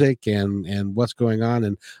music and what's going on,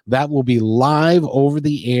 and that will be live over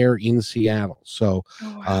the air in Seattle. So,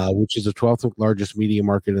 Oh wow. which is the 12th largest media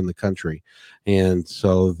market in the country, and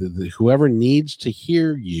so whoever needs to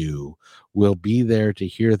hear you will be there to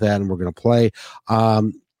hear that, and we're going to play.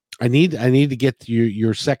 Um, I need to get to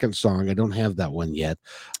your second song. I don't have that one yet.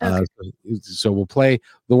 Okay. So we'll play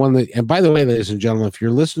the one that. And by the way, ladies and gentlemen, if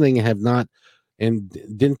you're listening and have not and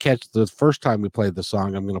didn't catch the first time we played the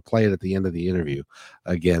song, I'm going to play it at the end of the interview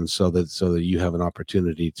again, so that you have an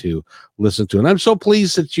opportunity to listen to it. And I'm so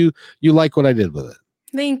pleased that you like what I did with it.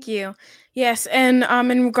 Thank you. Yes, and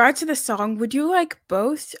in regard to the song, would you like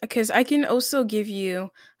both? Because I can also give you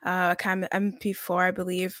a kind of MP4, I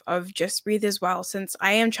believe, of Just Breathe as well, since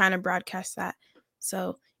I am trying to broadcast that.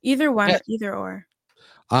 So either one, either or.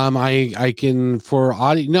 I can for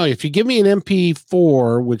audio. No, if you give me an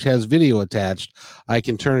MP4 which has video attached, I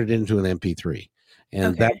can turn it into an MP3,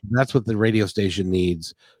 and Okay. that's what the radio station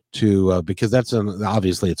needs to because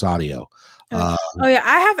obviously it's audio. Okay. Uh, Oh yeah,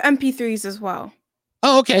 I have MP3s as well.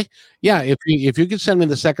 oh, okay, yeah. If you could send me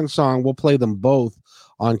the second song, we'll play them both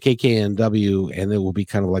on KKNW, and it will be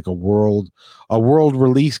kind of like a world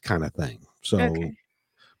release kind of thing. So Okay.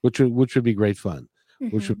 which would be great fun,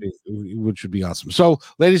 which would Hmm. be which would be awesome. So,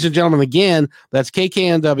 ladies and gentlemen, again, that's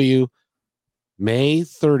KKNW May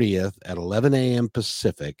 30th at 11 a.m.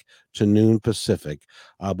 Pacific to noon Pacific.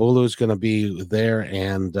 Bolu is going to be there,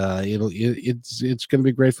 and it's going to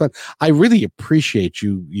be great fun. I really appreciate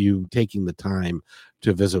you taking the time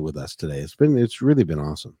to visit with us today. It's really been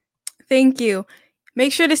awesome. Thank you.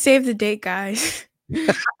 Make sure to save the date, guys.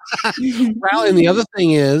 Well, and the other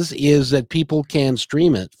thing is that people can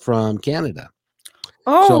stream it from Canada. So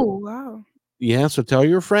Oh, wow. yeah, so tell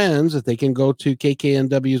your friends that they can go to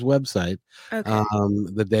KKNW's website Okay.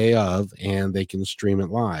 the day of, and they can stream it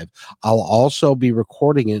live. I'll also be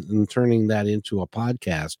recording it and turning that into a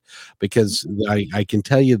podcast because I can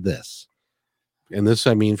tell you this, and this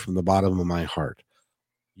I mean from the bottom of my heart.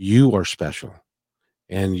 You are special,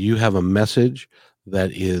 and you have a message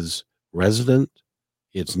that is resident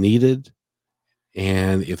It's needed.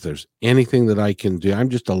 And if there's anything that I can do, I'm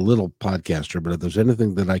just a little podcaster, but if there's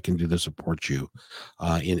anything that I can do to support you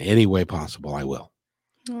in any way possible, I will.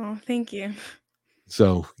 Oh, thank you.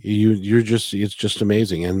 So it's just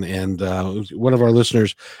amazing. And one of our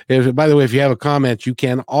listeners, by the way, if you have a comment, you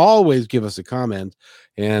can always give us a comment.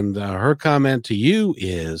 And her comment to you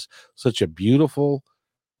is such a beautiful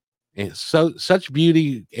and such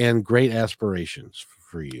beauty and great aspirations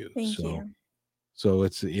for you. Thank you. So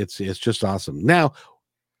it's just awesome. Now,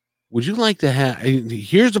 would you like to have,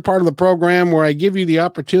 here's the part of the program where I give you the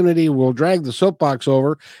opportunity. We'll drag the soapbox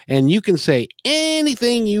over and you can say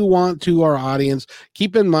anything you want to our audience.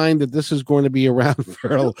 Keep in mind that this is going to be around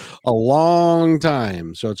for a long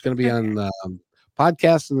time. So it's going to be on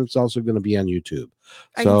podcast, and it's also going to be on YouTube.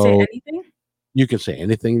 I can say anything? You can say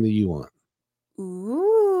anything that you want.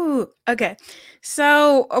 Ooh, okay.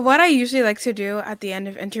 So what I usually like to do at the end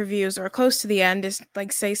of interviews or close to the end is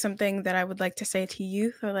like say something that I would like to say to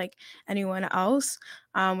youth or like anyone else,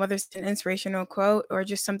 whether it's an inspirational quote or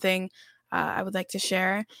just something I would like to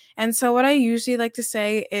share. And so what I usually like to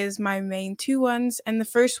say is my main two ones. And the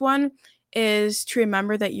first one is to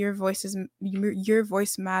remember that your voice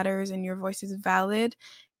matters and your voice is valid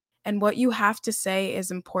and what you have to say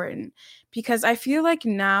is important, because I feel like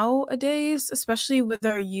nowadays, especially with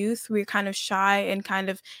our youth, we're kind of shy and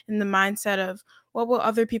kind of in the mindset of what will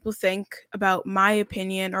other people think about my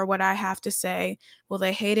opinion or what I have to say? Will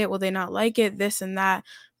they hate it? Will they not like it? This and that.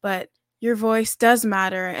 But your voice does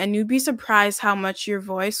matter, and you'd be surprised how much your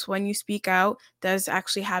voice, when you speak out, does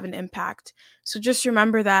actually have an impact. So just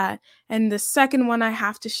remember that. And the second one I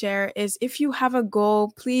have to share is if you have a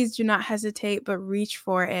goal, please do not hesitate, but reach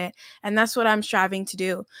for it. And that's what I'm striving to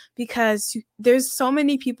do, because there's so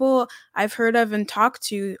many people I've heard of and talked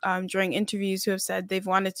to during interviews who have said they've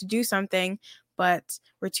wanted to do something, but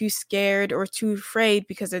were too scared or too afraid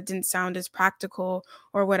because it didn't sound as practical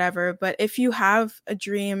or whatever. But if you have a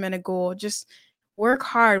dream and a goal, just work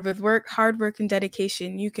hard. With hard work and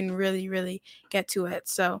dedication, you can really, really get to it.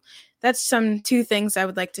 So that's two things I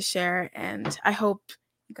would like to share, and I hope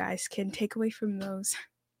you guys can take away from those.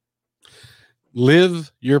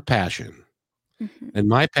 Live your passion. Mm-hmm. And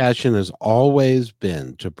my passion has always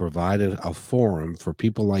been to provide a forum for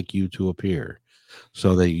people like you to appear,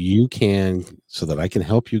 so that I can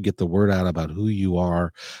help you get the word out about who you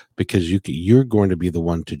are, because you're going to be the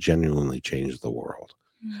one to genuinely change the world.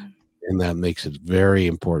 Mm-hmm. And that makes it very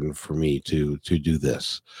important for me to do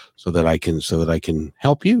this so that I can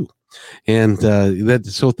help you. And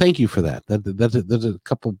so thank you for that. That's a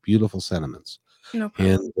couple beautiful sentiments. No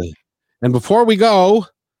problem. And before we go,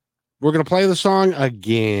 we're going to play the song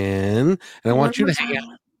again, and I want you to hang out.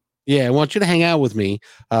 Yeah, I want you to hang out with me,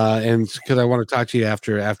 and because I want to talk to you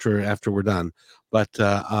after we're done. But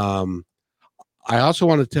I also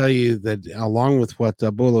want to tell you that, along with what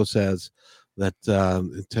Bulo says, that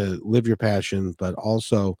to live your passion, but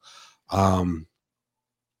also on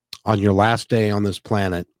your last day on this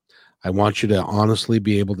planet, I want you to honestly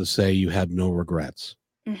be able to say you had no regrets.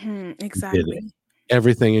 Mm-hmm, exactly.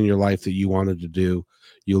 Everything in your life that you wanted to do,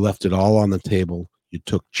 you left it all on the table. You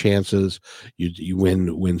took chances. You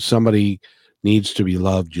when somebody needs to be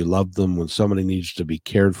loved, you loved them. When somebody needs to be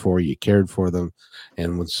cared for, you cared for them.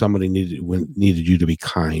 And when somebody needed you to be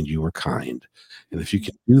kind, you were kind. And if you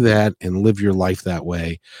can do that and live your life that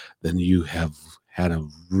way, then you have had a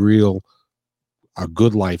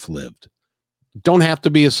good life lived. Don't have to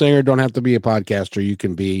be a singer, don't have to be a podcaster. You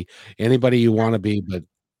can be anybody you want to be,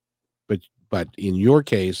 but in your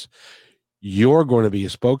case, you're going to be a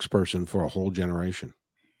spokesperson for a whole generation.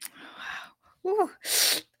 Wow.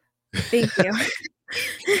 Thank you.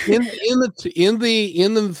 Do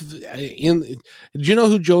you know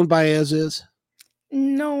who Joan Baez is?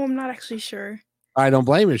 No, I'm not actually sure. I don't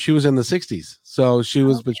blame her. She was in the 60s. So she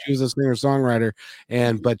was a singer-songwriter,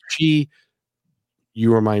 but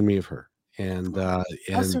you remind me of her. And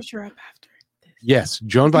I'll search her up after this. Yes,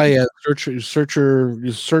 Joan Baez,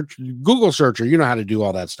 search Google searcher. You know how to do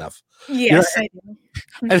all that stuff. Yes, I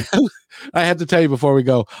do. I had to tell you before we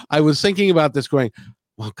go, I was thinking about this going,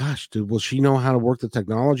 well, gosh, will she know how to work the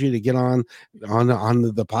technology to get on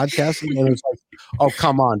the podcast? And it's like, oh,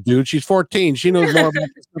 come on, dude. She's 14. She knows more about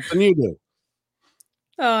this stuff than you do.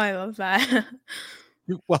 Oh, I love that.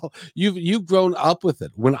 Well, you've grown up with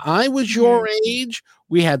it. When I was your age,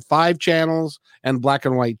 we had 5 channels and black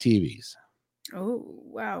and white TVs. Oh,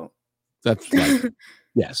 wow. That's like,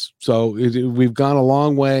 yes. So we've gone a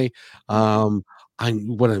long way.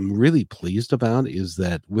 What I'm really pleased about is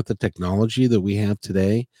that with the technology that we have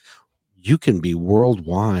today, you can be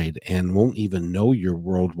worldwide and won't even know you're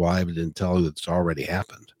worldwide until it's already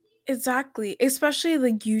happened. Exactly. Especially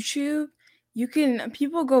like YouTube.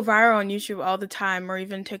 People go viral on YouTube all the time, or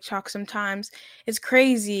even TikTok sometimes. It's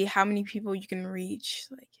crazy how many people you can reach,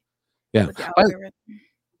 like Yeah. with the algorithm.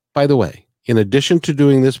 By the way, in addition to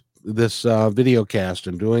doing this video cast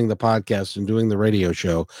and doing the podcast and doing the radio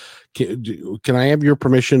show, can I have your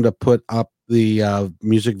permission to put up the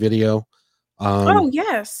music video? Oh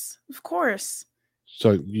yes, of course.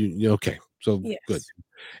 So you okay? So Yes. good.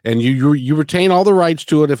 And you retain all the rights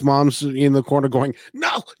to it. If mom's in the corner going,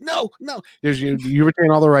 no, you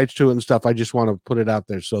retain all the rights to it and stuff. I just want to put it out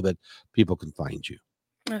there so that people can find you.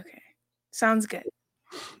 Okay, sounds good.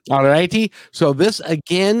 All righty. So this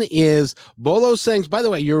again is Bolo Sings. By the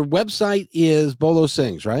way, your website is Bolo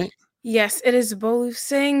Sings, right? Yes, it is Bolo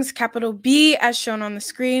Sings, capital B as shown on the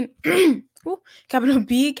screen. Ooh, capital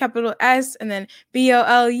B, capital S, and then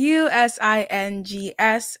BOLUSINGS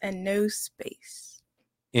and no space.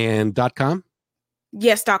 And .com?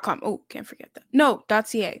 Yes, .com. Oh, can't forget that. No,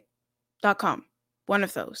 .ca. .com. One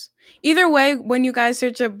of those. Either way, when you guys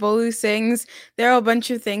search up Bolo Sings, there are a bunch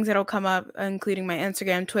of things that'll come up, including my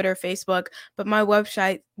Instagram, Twitter, Facebook, but my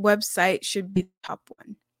website should be the top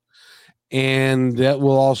one. And that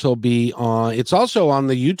will also be on, it's also on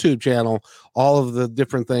the YouTube channel, all of the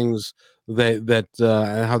different things that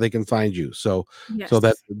how they can find you. So Yes. So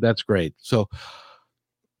that's great. So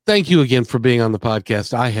thank you again for being on the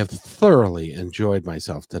podcast. I have thoroughly enjoyed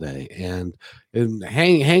myself today, and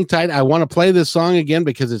hang tight. I want to play this song again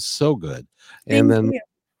because it's so good. And then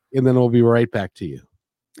we'll be right back to you.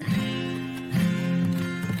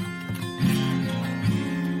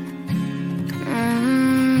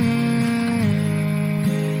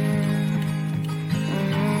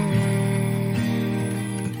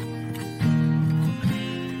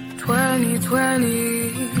 2020,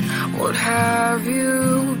 what have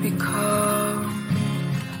you become?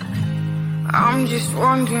 I'm just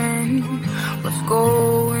wondering what's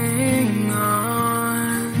going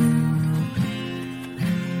on.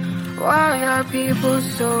 Why are people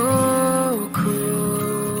so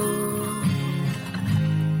cruel?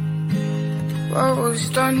 What was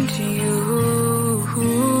done to you?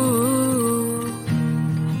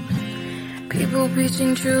 People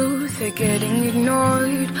preaching truth, they're getting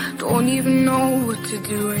ignored. Don't even know what to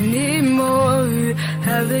do anymore.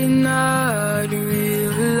 Have they not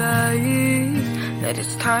realized that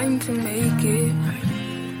it's time to make it right?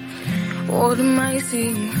 What am I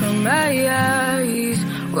seeing from my eyes?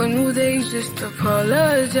 When will they just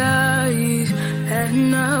apologize?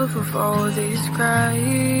 Enough of all this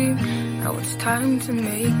crime. Now it's time to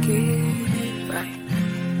make it right.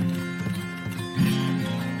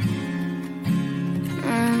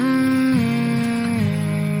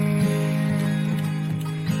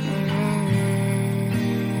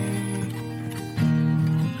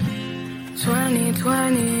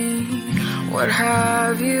 2020, what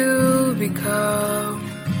have you become?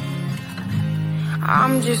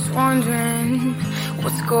 I'm just wondering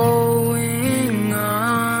what's going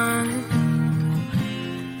on.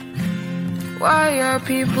 Why are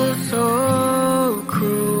people so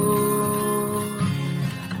cruel?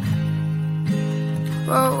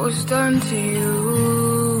 What was done to you?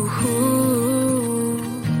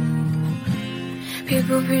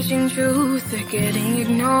 People preaching truth, they're getting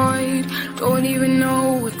ignored. Don't even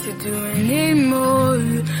know what to do anymore.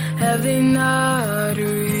 Have they not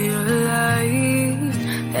realized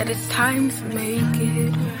that it's time to make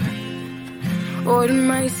it right? What am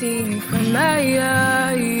I seeing from my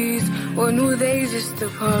eyes? When will they just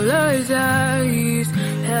apologize?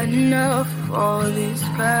 Had enough of all this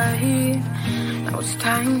pride. Now it's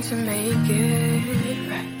time to make it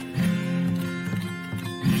right.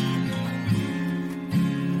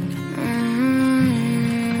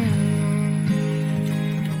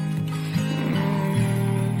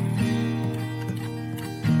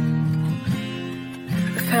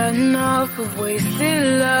 Enough of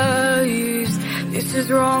wasted lives. This is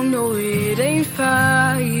wrong, no it ain't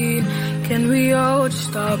fine. Can we all just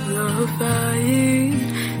stop the fight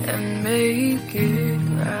and make it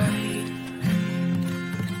right?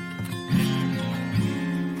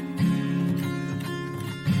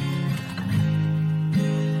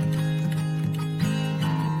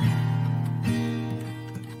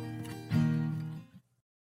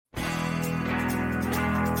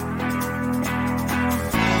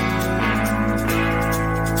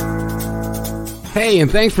 Hey,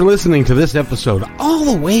 and thanks for listening to this episode all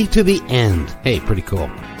the way to the end. Hey, pretty cool.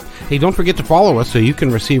 Hey, don't forget to follow us so you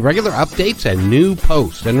can receive regular updates and new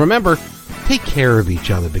posts. And remember, take care of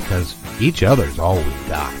each other because each other's all we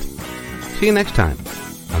got. See you next time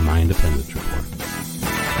on My Independence Report.